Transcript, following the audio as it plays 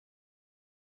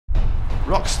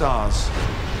rock stars.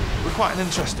 We're quite an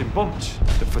interesting bunch.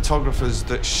 The photographers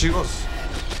that shoot us,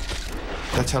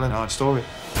 they're telling our story.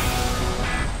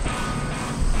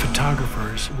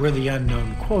 Photographers were the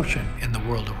unknown quotient in the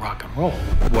world of rock and roll.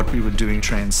 What we were doing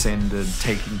transcended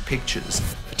taking pictures.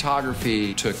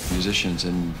 Photography took musicians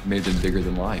and made them bigger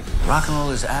than life. Rock and roll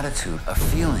is attitude, a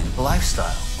feeling, a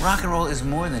lifestyle. Rock and roll is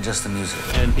more than just the music.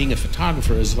 And being a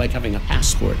photographer is like having a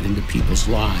passport into people's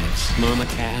lives. Mama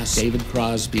Cass, David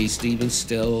Crosby, Stephen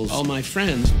Stills, all my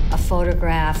friends. A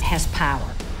photograph has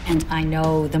power, and I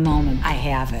know the moment I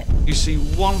have it. You see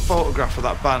one photograph of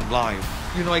that band live,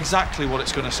 you know exactly what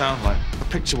it's going to sound like. A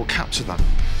picture will capture that.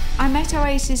 I met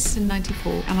Oasis in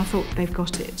 '94 and I thought, they've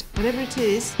got it. Whatever it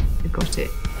is, they've got it.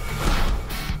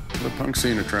 The punk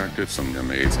scene attracted some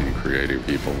amazing creative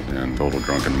people and total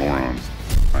drunken morons.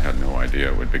 I had no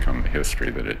idea it would become the history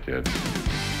that it did.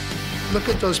 Look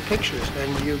at those pictures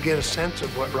and you get a sense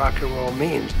of what rock and roll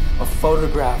means. A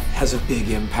photograph has a big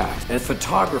impact, and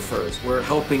photographers were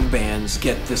helping bands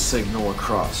get this signal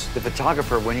across. The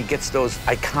photographer, when he gets those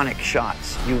iconic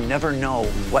shots, you never know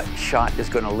what shot is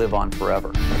going to live on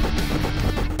forever.